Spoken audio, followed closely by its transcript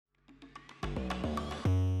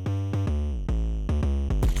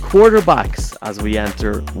Quarterbacks as we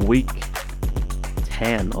enter week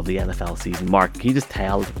 10 of the NFL season. Mark, can you just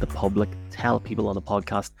tell the public, tell people on the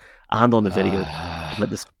podcast and on the video about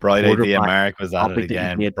this bright idea, Mark was at it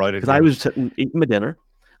again. Because I was sitting eating my dinner.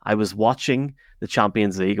 I was watching the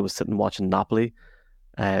Champions League. I was sitting watching Napoli.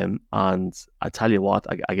 And I tell you what,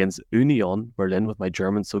 against Union Berlin with my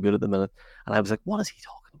German so good at the minute. And I was like, what is he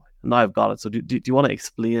talking about? And now I've got it. So do you want to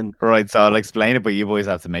explain? Right, so I'll explain it, but you boys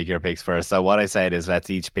have to make your picks first. So what I said is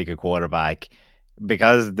let's each pick a quarterback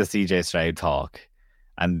because of the CJ Stroud talk.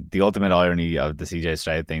 And the ultimate irony of the CJ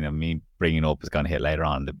Stroud thing that me bringing up is going to hit later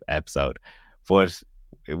on in the episode. But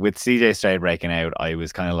with CJ Stroud breaking out, I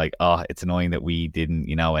was kind of like, oh, it's annoying that we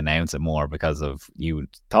didn't, announce it more because of you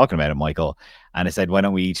talking about it, Michael. And I said, why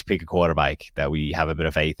don't we each pick a quarterback that we have a bit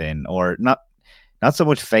of faith in, or not so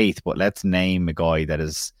much faith, but let's name a guy that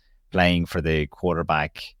is playing for the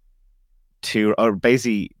quarterback or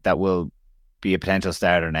basically that will be a potential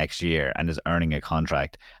starter next year and is earning a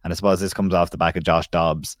contract. And I suppose this comes off the back of Josh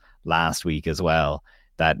Dobbs last week as well,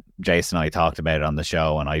 that Jason and I talked about it on the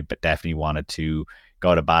show, and I definitely wanted to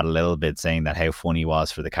go to bat a little bit, saying that how funny he was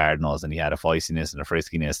for the Cardinals, and he had a feistiness and a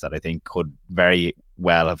friskiness that I think could very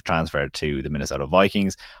well have transferred to the Minnesota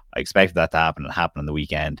Vikings. I expected that to happen. It happened on the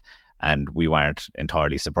weekend, and we weren't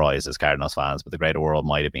entirely surprised as Cardinals fans, but the greater world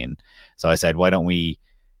might have been. So I said, why don't we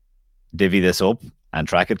divvy this up and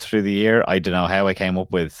track it through the year? I don't know how I came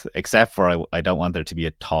up with, except for I don't want there to be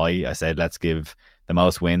a tie. I said, let's give the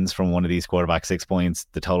most wins from one of these quarterbacks 6 points.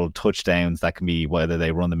 The total touchdowns, that can be whether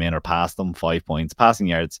they run them in or pass them, 5 points. Passing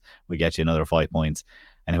yards, we get you another 5 points.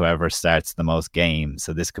 And whoever starts the most games.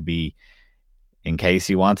 So this could be, in case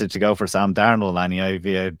you wanted to go for Sam Darnold, any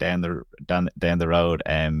idea down the road,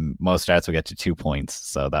 most starts will get you 2 points.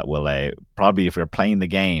 So that will probably, if you're playing the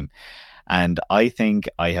game. And I think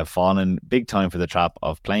I have fallen big time for the trap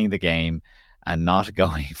of playing the game and not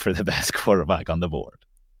going for the best quarterback on the board.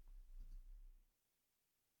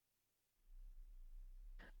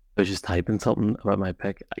 I was just typing something about my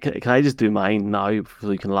pick. Can I just do mine now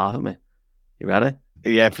so you can laugh at me? You ready?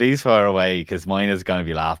 Yeah, please fire away, because mine is going to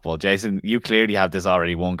be laughable. Jason, you clearly have this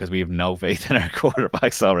already won because we have no faith in our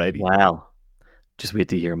quarterbacks already. Well, just wait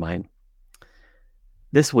to hear mine.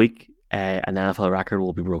 This week, an NFL record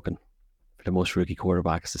will be broken for the most rookie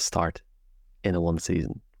quarterbacks to start in a one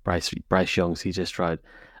season. Bryce Young, CJ Stroud,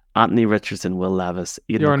 Anthony Richardson, Will Levis,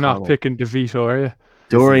 Aidan You're O'Connell, not picking DeVito, are you?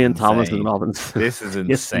 Dorian Thomas and Robbins. This is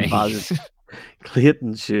insane.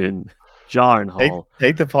 Clayton Shune, Jaron Hall.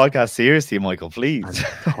 Take the podcast seriously, Michael, please.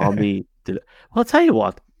 And Tommy. Well, I'll tell you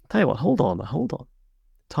what. Hold on.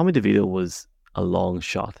 Tommy DeVito was a long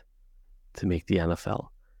shot to make the NFL.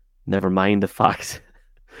 Never mind the fact,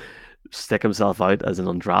 stick himself out as an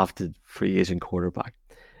undrafted free agent quarterback.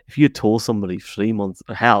 If you had told somebody 3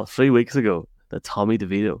 weeks ago that Tommy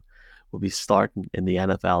DeVito will be starting in the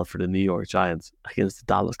NFL for the New York Giants against the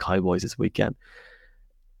Dallas Cowboys this weekend,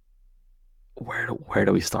 where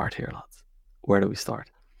do we start here, lads? Where do we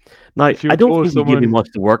start? Now, I don't think we give you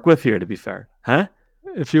much to work with here, to be fair. Huh?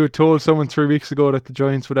 If you had told someone 3 weeks ago that the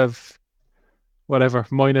Giants would have,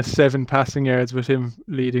 -7 passing yards with him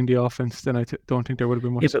leading the offense, then I don't think there would have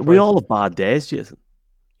been much. Yeah, but we all have bad days, Jason.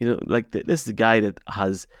 This is a guy that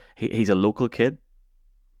he's a local kid.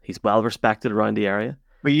 He's well respected around the area.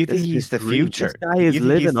 But you think he's the future? This guy is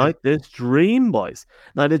living out this dream, boys.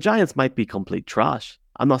 Now, the Giants might be complete trash.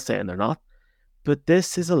 I'm not saying they're not. But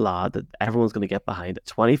this is a lad that everyone's going to get behind. A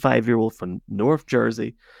 25-year-old from North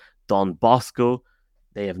Jersey, Don Bosco.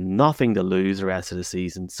 They have nothing to lose the rest of the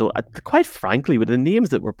season. So, quite frankly, with the names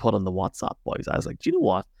that were put on the WhatsApp, boys, I was like, do you know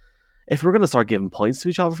what? If we're going to start giving points to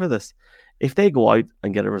each other for this, if they go out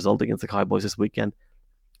and get a result against the Cowboys this weekend,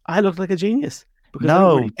 I look like a genius.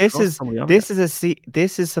 No, this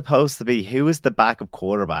is supposed to be who is the backup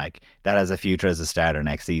quarterback that has a future as a starter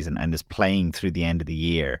next season and is playing through the end of the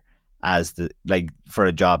year as for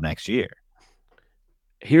a job next year.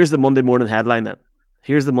 Here's the Monday morning headline then.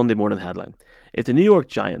 If the New York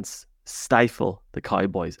Giants stifle the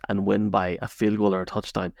Cowboys and win by a field goal or a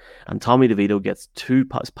touchdown, and Tommy DeVito gets 2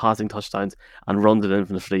 passing touchdowns and runs it in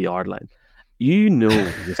from the 3-yard line, you know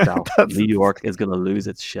yourself New York is going to lose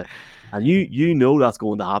its shit. And you know that's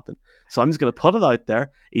going to happen. So I'm just going to put it out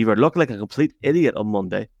there. Either look like a complete idiot on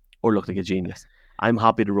Monday or look like a genius. I'm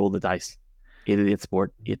happy to roll the dice. 88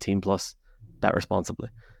 Sport, 18+. Bet responsibly.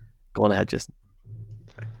 Go on ahead, Jason.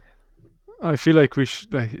 I feel like we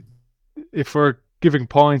should, if we're giving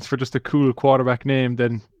points for just a cool quarterback name,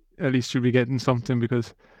 then at least you'll be getting something,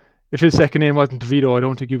 because if his second name wasn't DeVito, I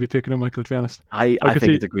don't think you'd be picking him, Michael, to be honest. I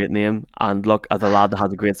think it's a great name. And look, as a lad that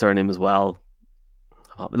has a great surname as well,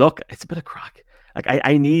 look, it's a bit of crack. Like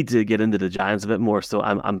I need to get into the Giants a bit more, so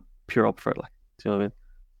I'm pure up for it. Like, do you know what I mean?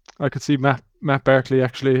 I could see Matt Barkley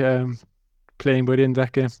actually playing by the end of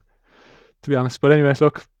that game, to be honest. But anyway,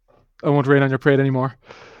 look, I won't rain on your parade anymore.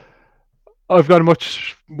 I've got a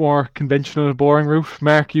much more conventional, boring route.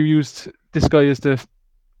 Mark, you used this guy as the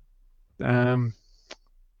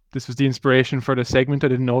this was the inspiration for the segment. I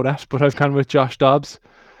didn't know that, but I've gone with Josh Dobbs.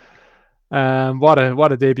 What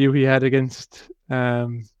a debut he had against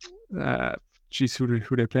who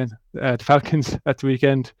they playing? The Falcons at the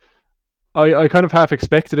weekend. I kind of half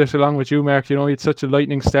expected it along with you, Mark. You know, he had such a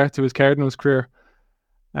lightning start to his Cardinals career.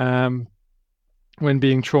 When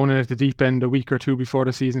being thrown in at the deep end a week or two before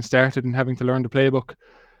the season started and having to learn the playbook.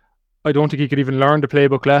 I don't think he could even learn the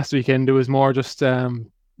playbook last weekend. It was more just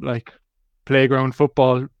like playground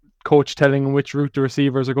football, coach telling him which route the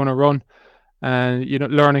receivers are going to run, and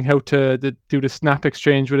learning how to do the snap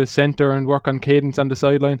exchange with his center and work on cadence on the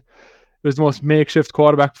sideline. It was the most makeshift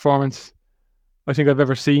quarterback performance I think I've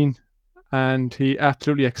ever seen, and he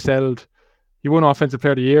absolutely excelled. He won Offensive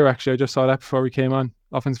Player of the Year, actually. I just saw that before we came on.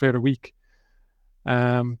 Offensive Player of the Week.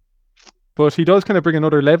 But he does kind of bring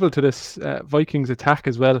another level to this Vikings attack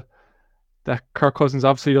as well, that Kirk Cousins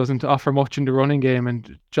obviously doesn't offer much in the running game,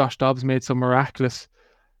 and Josh Dobbs made some miraculous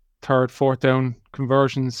third, fourth down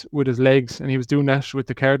conversions with his legs, and he was doing that with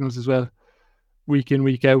the Cardinals as well, week in,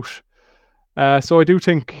 week out. So I do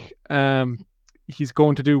think he's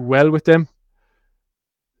going to do well with them.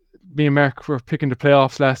 Me and Mark were picking the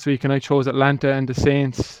playoffs last week, and I chose Atlanta and the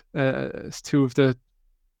Saints as two of the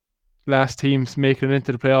last teams making it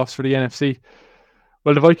into the playoffs for the NFC.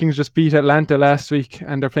 Well, the Vikings just beat Atlanta last week,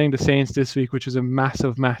 and they're playing the Saints this week, which is a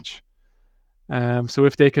massive match. So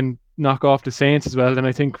if they can knock off the Saints as well, then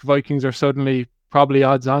I think Vikings are suddenly probably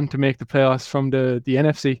odds on to make the playoffs from the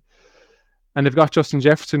NFC. And they've got Justin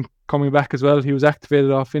Jefferson coming back as well. He was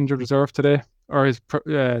activated off injured reserve today, or his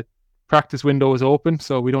practice window is open,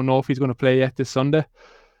 so we don't know if he's going to play yet this Sunday.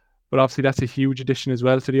 But obviously that's a huge addition as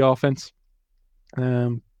well to the offense.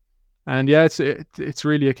 And yeah, it's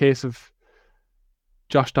really a case of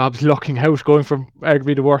Josh Dobbs lucking out, going from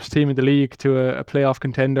arguably the worst team in the league to a playoff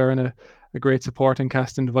contender and a great supporting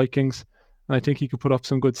cast in the Vikings. And I think he could put up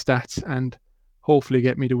some good stats and hopefully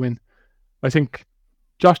get me the win. I think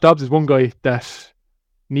Josh Dobbs is one guy that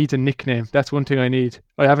needs a nickname. That's one thing I need.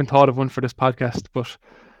 I haven't thought of one for this podcast, but do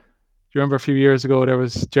you remember a few years ago there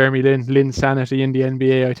was Jeremy Lin Sanity in the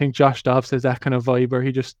NBA? I think Josh Dobbs has that kind of vibe where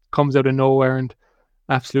he just comes out of nowhere and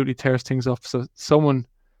absolutely tears things up. So someone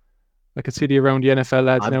I could see the around the NFL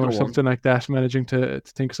lads now or something like that, managing to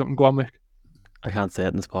think of something. Go on, Mick. I can't say it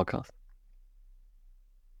in this podcast.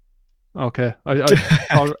 Okay.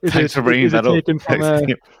 Thanks for bringing that up.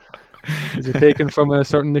 Is it taken from a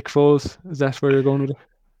certain Nick Foles? Is that where you're going with it?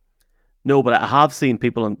 No, but I have seen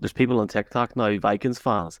there's people on TikTok now, Vikings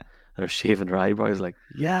fans, that are shaving their eyebrows like,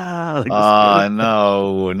 yeah. Like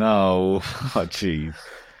no. Oh, jeez.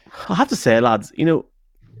 I have to say, lads,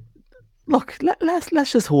 look,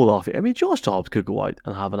 let's just hold off here. I mean, Josh Dobbs could go out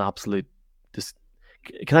and have an absolute...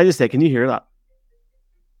 Can I just say, can you hear that?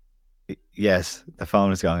 Yes, the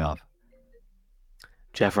phone is going off.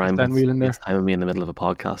 Jeff Ryan is timing me in the middle of a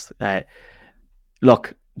podcast.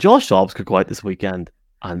 Look, Josh Dobbs could go out this weekend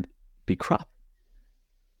and be crap.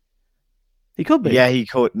 He could be. Yeah, he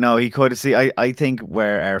could. No, he could. See, I think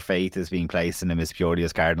where our faith is being placed in him is purely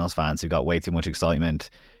as Cardinals fans who got way too much excitement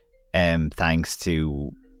thanks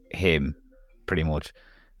to him, pretty much.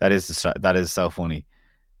 That is so funny.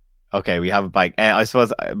 Okay, we have a bike. I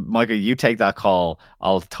suppose, Michael, you take that call.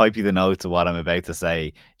 I'll type you the notes of what I'm about to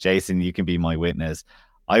say. Jason, you can be my witness.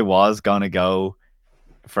 I was going to go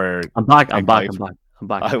for... I'm back. I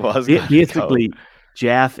was basically,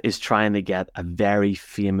 Jeff is trying to get a very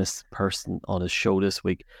famous person on his show this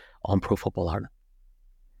week on Pro Football Ireland.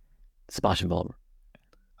 Sebastian Vollmer.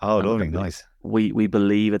 Oh, lovely, nice. We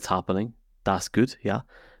believe it's happening. That's good, yeah.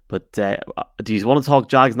 But do you want to talk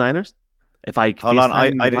Jags Niners? If I hold on,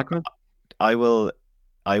 I will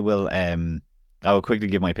quickly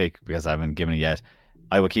give my pick because I haven't given it yet.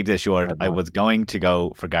 I will keep this short. I was going to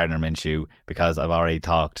go for Gardner Minshew because I've already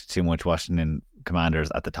talked too much Washington Commanders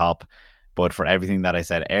at the top. But for everything that I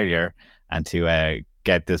said earlier and to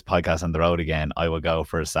get this podcast on the road again, I will go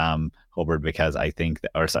for Sam Hubbard because I think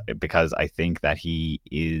that he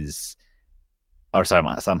is,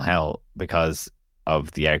 somehow because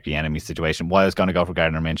of the arch enemy situation. Why I was going to go for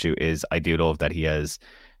Gardner Minshew is I do love that he has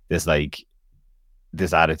this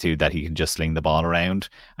attitude that he can just sling the ball around.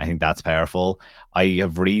 I think that's powerful. I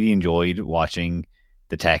have really enjoyed watching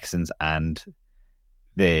the Texans and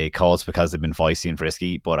the Colts because they've been feisty and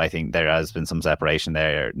frisky, but I think there has been some separation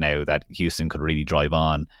there now that Houston could really drive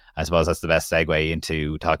on. I suppose that's the best segue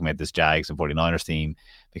into talking about this Jags and 49ers team,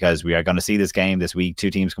 because we are going to see this game this week, two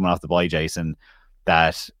teams coming off the bye, Jason,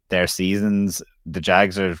 that their seasons, the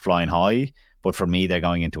Jags are flying high, but for me, they're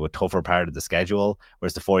going into a tougher part of the schedule,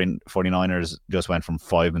 whereas the 49ers just went from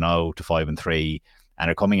 5-0 to 5-3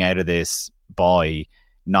 and are coming out of this bye,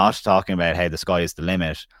 not talking about how the sky is the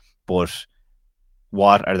limit, but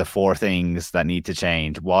what are the four things that need to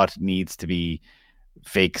change? What needs to be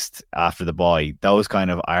fixed after the bye? Those kind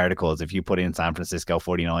of articles, if you put in San Francisco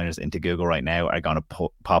 49ers into Google right now, are going to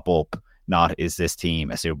pop up, not is this team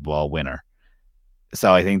a Super Bowl winner?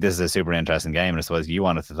 So I think this is a super interesting game, and I suppose you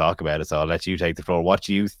wanted to talk about it, so I'll let you take the floor. What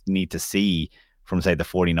do you need to see from, say, the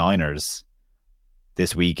 49ers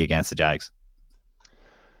this week against the Jags?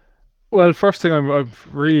 Well, first thing I'm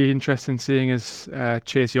really interested in seeing is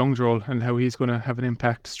Chase Young's role and how he's going to have an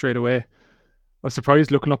impact straight away. I was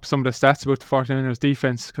surprised looking up some of the stats about the 49ers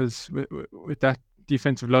defense, because with that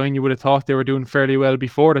defensive line, you would have thought they were doing fairly well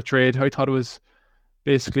before the trade. I thought it was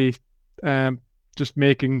basically just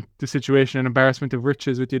making the situation an embarrassment of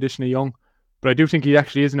riches with the addition of Young. But I do think he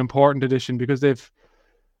actually is an important addition, because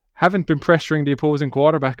haven't been pressuring the opposing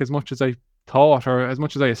quarterback as much as I thought, or as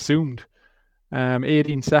much as I assumed.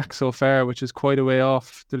 18 sacks so far, which is quite a way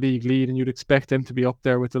off the league lead, and you'd expect them to be up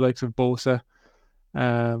there with the likes of Bosa,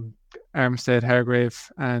 Armstead,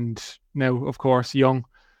 Hargrave, and now, of course, Young.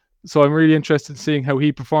 So I'm really interested in seeing how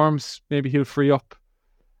he performs. Maybe he'll free up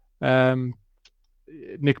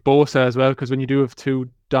Nick Bosa as well, because when you do have two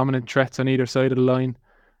dominant threats on either side of the line,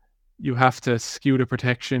 you have to skew the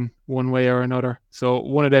protection one way or another. So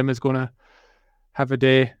one of them is going to have a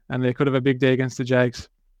day, and they could have a big day against the Jags.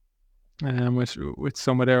 With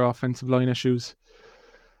some of their offensive line issues.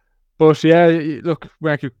 But yeah, look,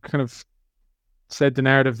 Mark, you kind of said the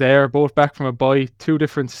narrative there. Both back from a bye, two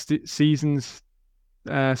different seasons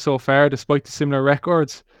so far, despite the similar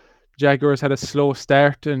records. Jaguars had a slow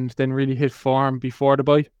start and then really hit form before the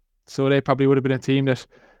bye. So they probably would have been a team that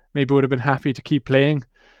maybe would have been happy to keep playing.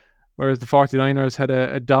 Whereas the 49ers had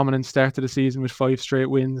a dominant start to the season with 5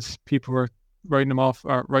 straight wins. People were writing them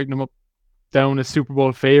up down as Super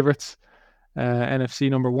Bowl favourites. NFC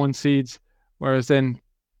number 1 seeds, whereas then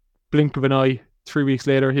blink of an eye, 3 weeks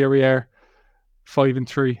later, here we are,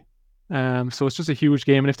 5-3. So it's just a huge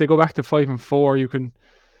game, and if they go back to 5-4, you can,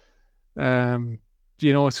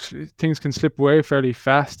 things can slip away fairly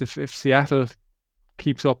fast. If Seattle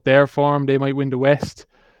keeps up their form, they might win the West.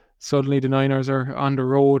 Suddenly, the Niners are on the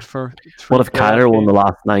road for. What if Kyler won the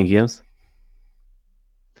last 9 games?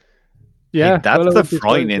 Yeah, that's the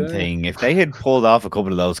frightening thing. If they had pulled off a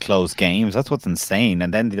couple of those close games, that's what's insane.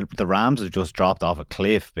 And then the Rams have just dropped off a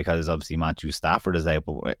cliff because obviously Matthew Stafford is out.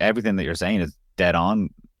 But everything that you're saying is dead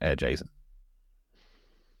on, Jason.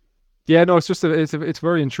 Yeah, no, it's just it's a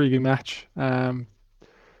very intriguing match.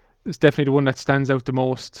 It's definitely the one that stands out the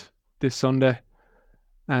most this Sunday.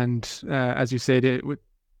 And as you said, we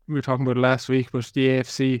were talking about it last week, but the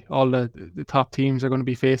AFC, all the top teams are going to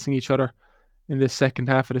be facing each other in this second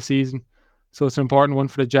half of the season. So it's an important one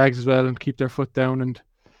for the Jags as well, and keep their foot down and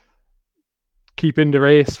keep in the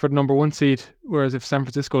race for the number 1 seed. Whereas if San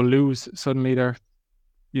Francisco lose, suddenly they're,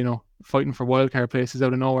 fighting for wildcard places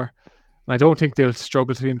out of nowhere. And I don't think they'll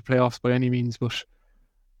struggle to be in the playoffs by any means, but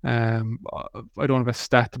I don't have a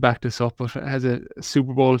stat to back this up, but has a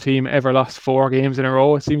Super Bowl team ever lost 4 games in a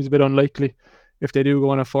row? It seems a bit unlikely if they do go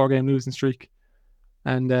on a 4-game losing streak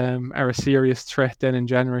and are a serious threat then in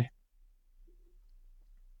January.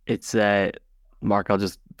 It's Mark, I'll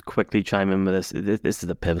just quickly chime in with this. This is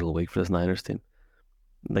a pivotal week for this Niners team.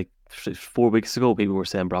 Like 4 weeks ago, people were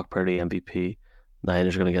saying Brock Purdy MVP.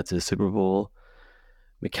 Niners are going to get to the Super Bowl.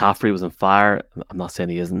 McCaffrey was on fire. I'm not saying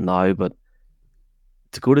he isn't now, but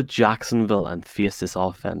to go to Jacksonville and face this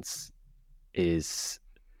offense there's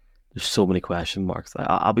so many question marks.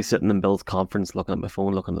 I'll be sitting in Bill's conference, looking at my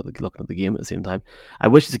phone, looking at the game at the same time. I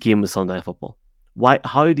wish the game was Sunday Night Football.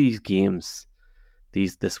 How these games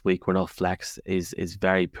this week were not flexed is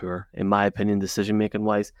very poor, in my opinion, decision making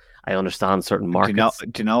wise. I understand certain markets.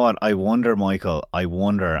 Do you know what? I wonder, Michael,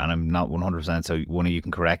 and I'm not 100%, so one of you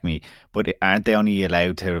can correct me, but aren't they only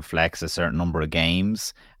allowed to flex a certain number of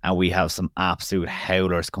games? And we have some absolute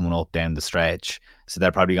howlers coming up down the stretch. So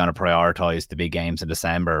they're probably going to prioritize the big games in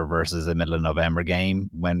December versus the middle of November game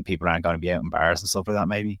when people aren't going to be out in bars and stuff like that,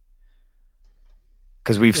 maybe.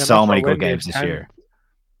 Because we've so many good games this year.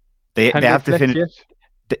 They have to finish.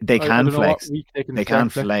 They can flex. They can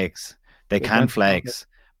flex. They can flex.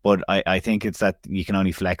 But I think it's that you can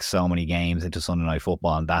only flex so many games into Sunday Night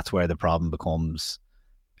Football, and that's where the problem becomes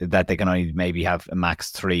that they can only maybe have a max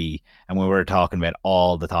 3. And when we're talking about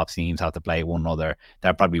all the top teams have to play one another,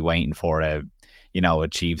 they're probably waiting for a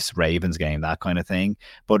Chiefs Ravens game, that kind of thing.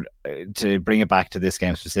 But to bring it back to this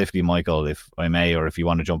game specifically, Michael, if I may, or if you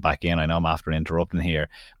want to jump back in, I know I'm after interrupting here,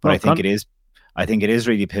 but I think it is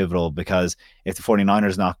really pivotal, because if the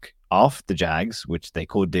 49ers knock off the Jags, which they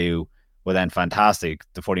could do, well then fantastic.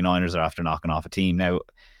 The 49ers are after knocking off a team. Now,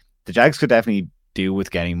 the Jags could definitely do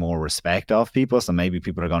with getting more respect off people, so maybe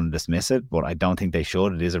people are going to dismiss it, but I don't think they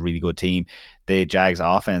should. It is a really good team. The Jags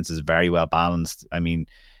offense is very well balanced. I mean,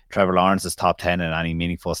 Trevor Lawrence is top 10 in any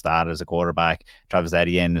meaningful stat as a quarterback. Travis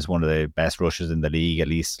Etienne is one of the best rushers in the league, at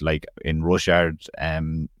least like in rush yards,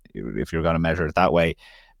 if you're going to measure it that way.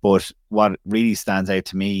 But what really stands out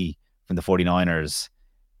to me from the 49ers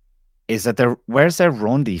is that where's their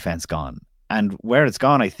run defense gone? And where it's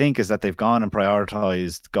gone, I think, is that they've gone and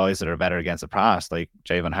prioritized guys that are better against the pass, like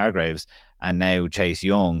Javon Hargraves and now Chase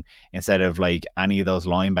Young, instead of like any of those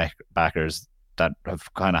linebackers that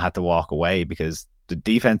have kind of had to walk away, because the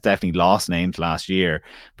defense definitely lost names last year,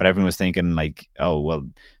 but everyone was thinking like, oh, well,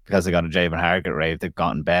 because they got a Javon Hargrave, they've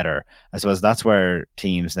gotten better. I suppose that's where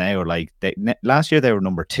teams now are like, last year they were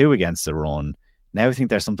number 2 against the run. Now I think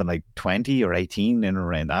there's something like 20 or 18 in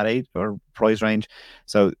around that age or price range.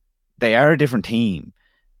 So they are a different team.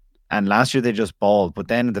 And last year they just balled. But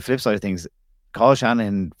then the flip side of things, Kyle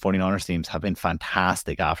Shanahan 49ers teams have been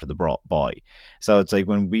fantastic after the bye. So it's like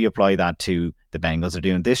when we apply that to the Bengals are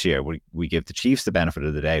doing this year, we give the Chiefs the benefit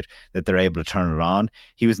of the doubt that they're able to turn it on.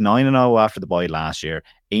 He was 9-0 after the bye last year,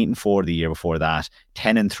 8-4 the year before that,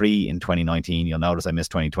 10-3 in 2019. You'll notice I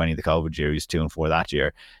missed 2020, the COVID year. He was 2-4 that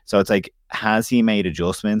year. So it's like, has he made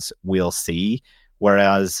adjustments? We'll see.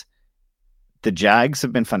 Whereas the Jags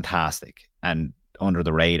have been fantastic and under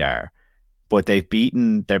the radar, but they've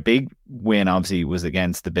beaten, their big win obviously was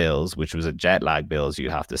against the Bills, which was a jet lag Bills, you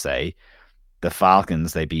have to say. The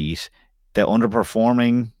Falcons they beat. The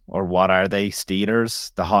underperforming, or what are they,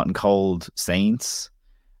 Steelers, the hot and cold Saints,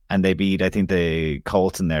 and they beat, I think, the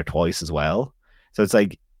Colts in there twice as well. So it's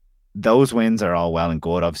like, those wins are all well and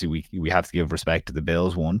good. Obviously, we have to give respect to the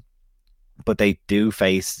Bills one, but they do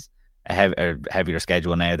face a heavier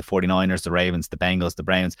schedule now. The 49ers, the Ravens, the Bengals, the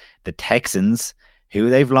Browns, the Texans, who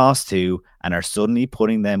they've lost to, and are suddenly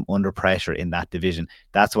putting them under pressure in that division.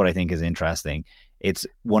 That's what I think is interesting. It's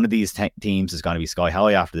one of these teams is going to be sky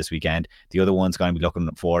high after this weekend. The other one's going to be looking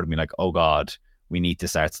forward and be like, oh God, we need to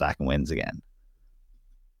start stacking wins again.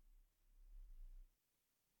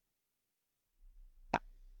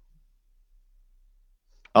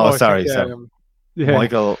 Oh, sorry. Yeah.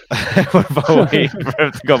 Michael, we're waiting for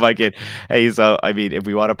him to go back in. Hey, so I mean, if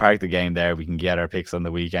we want to park the game there, we can get our picks on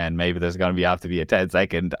the weekend. Maybe there's going to have to be a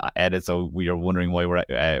 10-second edit, so we are wondering why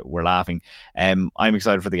we're laughing. I'm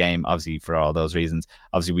excited for the game, obviously, for all those reasons.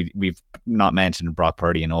 Obviously, we've not mentioned Brock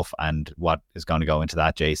Purdy enough, and what is going to go into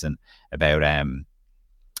that, Jason, about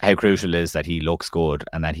how crucial it is that he looks good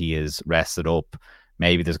and that he is rested up.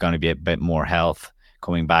 Maybe there's going to be a bit more health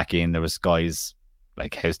coming back in. There was guys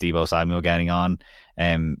like how's Deebo Samuel getting on?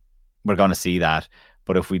 We're going to see that.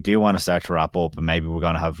 But if we do want to start to wrap up, and maybe we're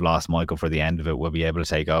going to have lost Michael for the end of it, we'll be able to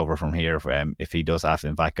take over from here if he does have to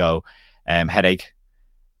in fact go. Headache,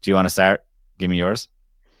 do you want to start? Give me yours.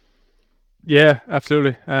 Yeah,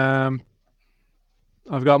 absolutely. I've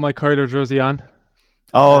got my Kyler jersey on.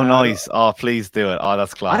 Oh, nice. Oh, please do it. Oh,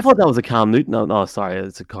 that's class. I thought that was a Cam Newton. No, sorry.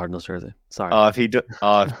 It's a Cardinals jersey. Sorry.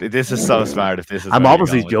 Oh, this is so smart. If this is, I'm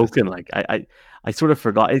obviously joking. Like I sort of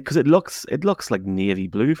forgot it because it looks like navy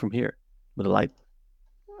blue from here with a light.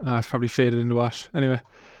 It's probably faded in the wash. Anyway.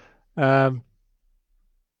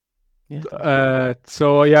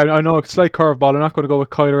 So yeah, I know it's like curveball. I'm not going to go with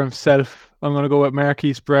Kyler himself. I'm going to go with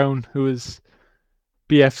Marquise Brown, who is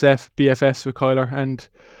BFS with Kyler, and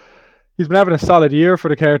he's been having a solid year for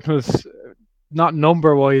the Cardinals. Not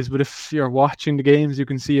number wise, but if you're watching the games, you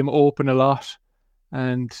can see him open a lot.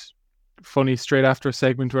 And funny, straight after a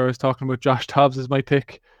segment where I was talking about Josh Dobbs as my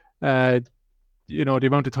pick, the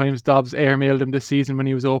amount of times Dobbs airmailed him this season when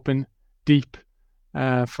he was open deep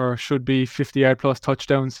for should be 50-yard plus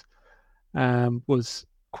touchdowns was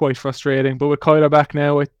quite frustrating. But with Kyler back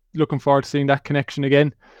now, looking forward to seeing that connection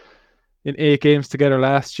again. In 8 games together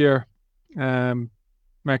last year,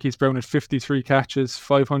 Marquise Brown had 53 catches,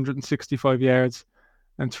 565 yards,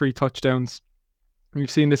 and 3 touchdowns.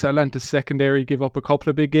 We've seen this Atlanta secondary give up a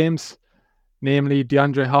couple of big games, namely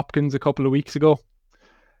DeAndre Hopkins a couple of weeks ago.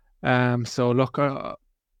 So look,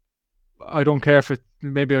 I don't care if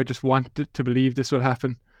maybe I just want to believe this will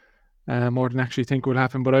happen more than actually think it will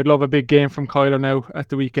happen. But I'd love a big game from Kyler now at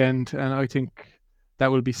the weekend, and I think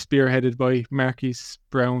that will be spearheaded by Marquise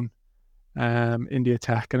Brown in the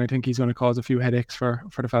attack, and I think he's going to cause a few headaches for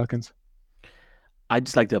the Falcons. I'd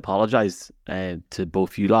just like to apologise to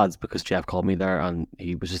both you lads because Jeff called me there and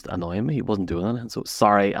he was just annoying me. He wasn't doing anything. So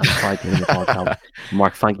sorry, I'm sorry to the podcast.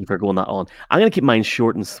 Mark, thank you for going that on. I'm going to keep mine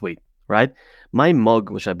short and sweet, right? My mug,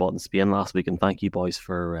 which I bought in Spain last week, and thank you boys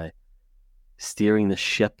for steering the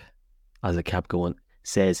ship as it kept going,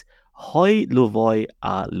 says, Hoi Lovoi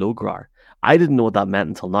a Lograr. I didn't know what that meant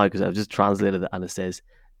until now because I've just translated it and it says,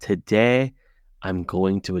 today I'm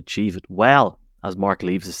going to achieve it. Well, as Mark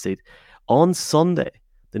leaves the seat, on Sunday,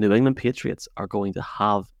 the New England Patriots are going to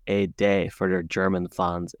have a day for their German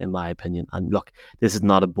fans, in my opinion. And look, this is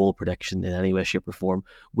not a bold prediction in any way, shape, or form.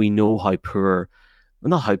 We know how poor,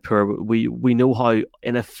 not how poor, but we know how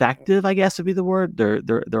ineffective, I guess would be the word,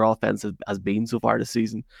 their offense has been so far this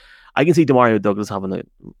season. I can see Demario Douglas having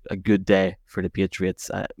a good day for the Patriots,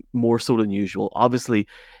 more so than usual. Obviously,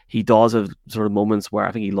 he does have sort of moments where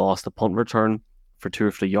I think he lost a punt return for 2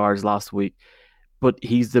 or 3 yards last week, but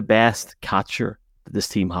he's the best catcher that this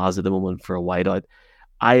team has at the moment for a wideout.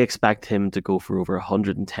 I expect him to go for over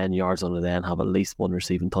 110 yards on the day and have at least one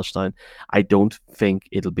receiving touchdown. I don't think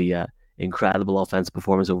it'll be a incredible offensive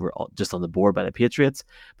performance over just on the board by the Patriots,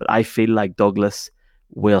 but I feel like Douglas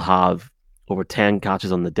will have over 10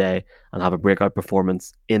 catches on the day and have a breakout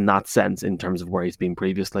performance in that sense in terms of where he's been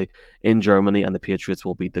previously in Germany, and the Patriots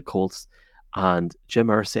will beat the Colts. And Jim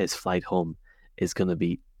Irsay's flight home is going to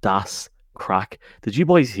be das crack. Did you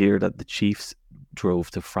boys hear that the Chiefs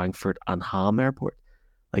drove to Frankfurt and Ham Airport,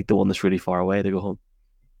 like the one that's really far away, to go home?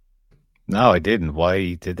 No, I didn't.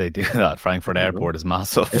 Why did they do that? Frankfurt Airport is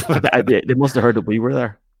massive. They must have heard that we were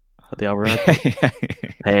there at the overhead,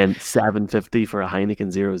 paying $7.50 for a Heineken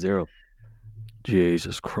 0-0.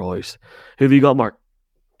 Jesus Christ. Who have you got, Mark?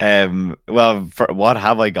 Well, for what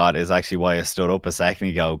have I got is actually why I stood up a second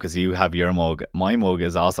ago, because you have your mug. My mug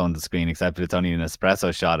is also on the screen, except it's only an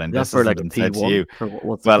espresso shot, and That's this for is like a said to T1. you.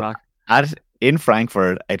 What's well, the crack? In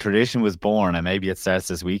Frankfurt, a tradition was born, and maybe it starts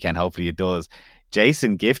this weekend. Hopefully, it does.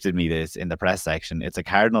 Jason gifted me this in the press section. It's a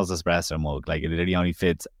Cardinals espresso mug. Like, it really only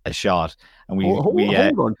fits a shot. And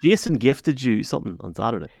hold on. Jason gifted you something on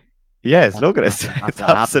Saturday. Yes, look at it. It's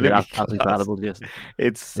absolutely that's incredible, Jason.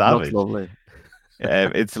 It's savage. It looks lovely.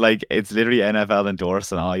 It's literally NFL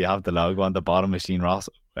endorsed and all. You have the logo on the bottom, machine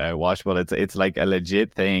washable. It's like a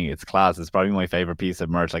legit thing. It's class. It's probably my favorite piece of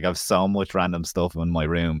merch. Like, I have so much random stuff in my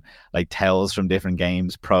room, like towels from different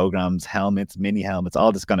games, programs, helmets, mini helmets,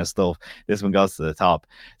 all this kind of stuff. This one goes to the top.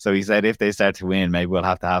 So he said if they start to win, maybe we'll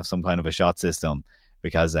have to have some kind of a shot system,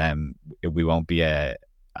 because we won't be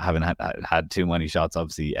haven't had too many shots,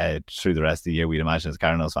 obviously, through the rest of the year, we'd imagine, as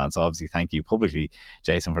Cardinals fans. So obviously, thank you publicly,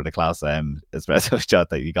 Jason, for the class espresso shot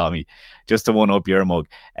that you got me, just to one up your mug.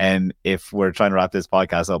 And if we're trying to wrap this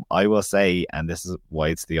podcast up, I will say, and this is why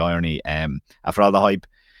it's the irony, after all the hype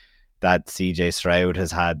that CJ Stroud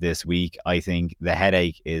has had this week, I think the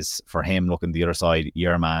headache is for him looking the other side,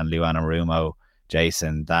 your man, Lou Anarumo,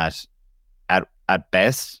 Jason, that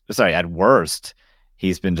at worst,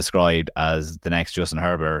 he's been described as the next Justin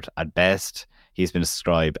Herbert. At best, he's been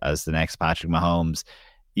described as the next Patrick Mahomes.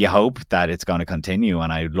 You hope that it's going to continue,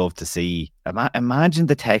 and I'd love to see. Imagine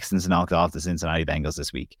the Texans knocked off the Cincinnati Bengals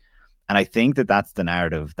this week. And I think that that's the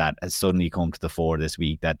narrative that has suddenly come to the fore this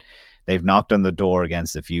week, that they've knocked on the door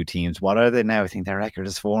against a few teams. What are they now? I think their record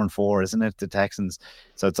is 4-4, isn't it, the Texans?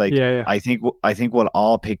 So it's like, yeah. I think we'll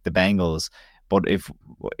all pick the Bengals. But if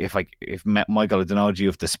Michael, I don't know, do you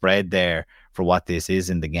have the spread there for what this is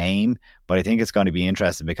in the game? But I think it's going to be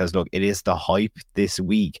interesting because, look, it is the hype this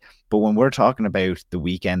week. But when we're talking about the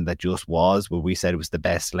weekend that just was, where we said it was the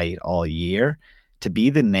best slate all year, to be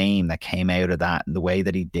the name that came out of that and the way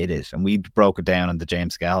that he did it, and we broke it down on the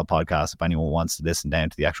James Gale podcast, if anyone wants to listen down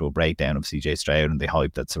to the actual breakdown of CJ Stroud and the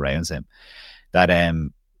hype that surrounds him, that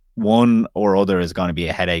one or other is going to be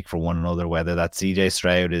a headache for one another, whether that CJ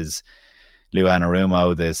Stroud is Lou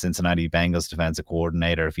Anarumo, the Cincinnati Bengals defensive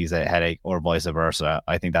coordinator, if he's a headache, or vice versa.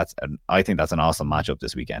 I think that's an awesome matchup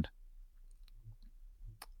this weekend.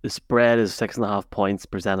 The spread is 6.5 points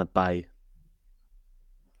presented by.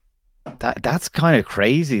 That's kind of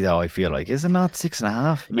crazy, though. I feel like, is it not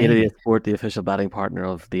 6.5? Maybe Sport, the official betting partner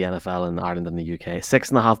of the NFL in Ireland and the UK.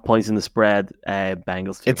 6.5 points in the spread.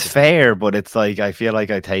 Bengals. It's fair, but it's like, I feel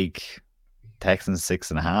like I take Texans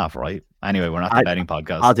 6.5, right? Anyway, we're not the betting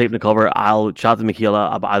podcast. I'll take the cover. I'll chat to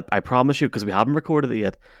Michaela. I promise you, because we haven't recorded it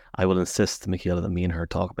yet, I will insist, Michaela, that me and her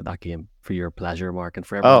talk about that game for your pleasure, Mark, and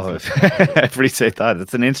for everyone. I appreciate that.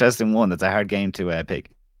 It's an interesting one. It's a hard game to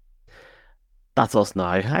pick. That's us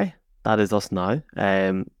now, hey? That is us now.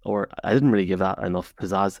 Or I didn't really give that enough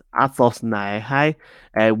pizzazz. That's us now. Hi.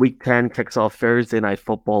 Week 10 kicks off Thursday night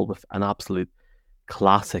football with an absolute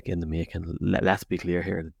classic in the making. Let's be clear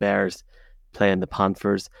here. The Bears playing the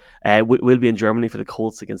Panthers. We'll be in Germany for the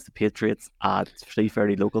Colts against the Patriots at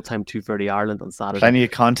 3:30 local time, 2:30 Ireland on Saturday. Plenty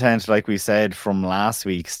of content, like we said, from last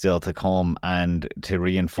week still to come, and to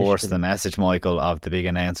reinforce the message, Michael, of the big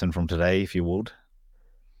announcement from today, if you would.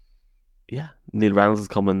 Yeah, Neil Reynolds is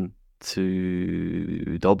coming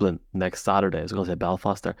to Dublin next Saturday. I was going to say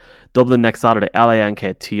Belfast there. Dublin next Saturday,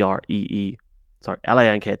 linktr.ee/NFL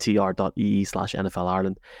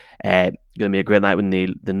Ireland. Going to be a great night with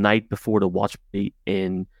Neil. The night before the watch party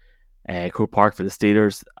in Croke Park for the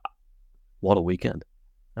Steelers. What a weekend.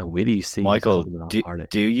 And where do you see Michael,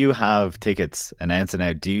 do you have tickets? Announcing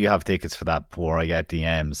out, do you have tickets for that before I get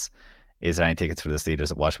DMs? Is there any tickets for the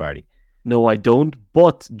Steelers at watch party? No, I don't.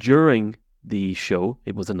 But during the show,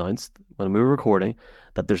 it was announced when we were recording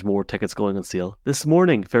that there's more tickets going on sale this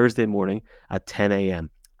morning, Thursday morning at 10 a.m.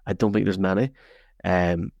 I don't think there's many.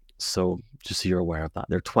 So just so you're aware of that.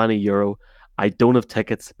 They're €20. I don't have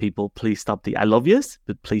tickets. People, please stop I love yous,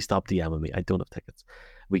 but please stop DMing me. I don't have tickets.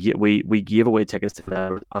 We gave away tickets to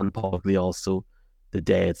them and publicly also the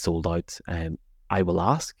day it sold out. I will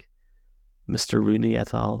ask Mr. Rooney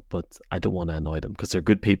et al., but I don't want to annoy them because they're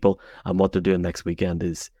good people, and what they're doing next weekend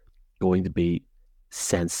is going to be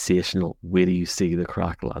sensational. Where do you see the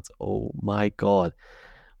crack, lads? Oh my God.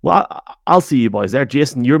 Well, I'll see you boys there.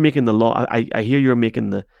 Jason, you're making the law. I hear you're making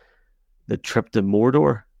the trip to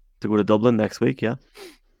Mordor to go to Dublin next week, yeah?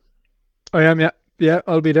 I am, yeah. Yeah,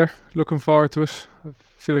 I'll be there. Looking forward to it. I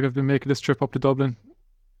feel like I've been making this trip up to Dublin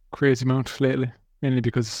crazy amount lately, mainly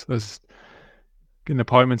because I was getting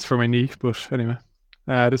appointments for my knee. But anyway,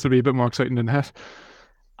 this will be a bit more exciting than that.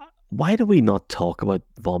 Why do we not talk about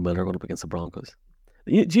Von Miller going up against the Broncos?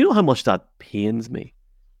 Do you know how much that pains me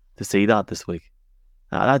to see that this week?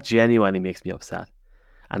 That genuinely makes me upset.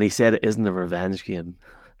 And he said it isn't a revenge game.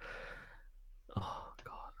 Oh,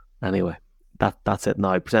 God. Anyway, that's it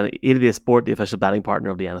now. Presenting EDA Sport, the official betting partner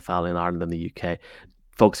of the NFL in Ireland and the UK.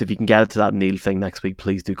 Folks, if you can get it to that Neil thing next week,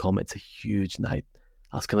 please do come. It's a huge night.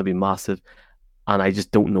 That's going to be massive. And I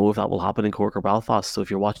just don't know if that will happen in Cork or Belfast. So if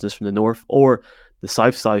you're watching this from the north or the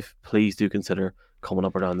south, please do consider coming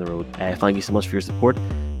up or down the road. Thank you so much for your support.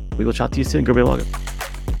 We will chat to you soon. Goodbye.